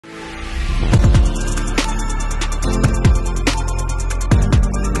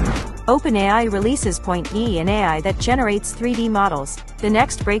OpenAI releases Point E, an AI that generates 3D models. The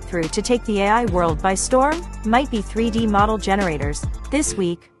next breakthrough to take the AI world by storm might be 3D model generators. This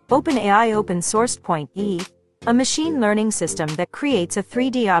week, OpenAI open-sourced Point E, a machine learning system that creates a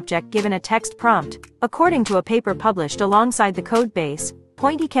 3D object given a text prompt. According to a paper published alongside the code base,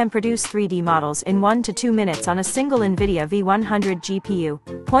 Point E can produce 3D models in 1 to 2 minutes on a single Nvidia V100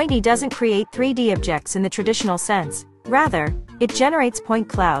 GPU. Point E doesn't create 3D objects in the traditional sense. Rather, it generates point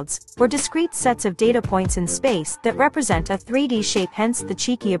clouds, or discrete sets of data points in space that represent a 3D shape, hence the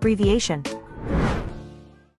cheeky abbreviation.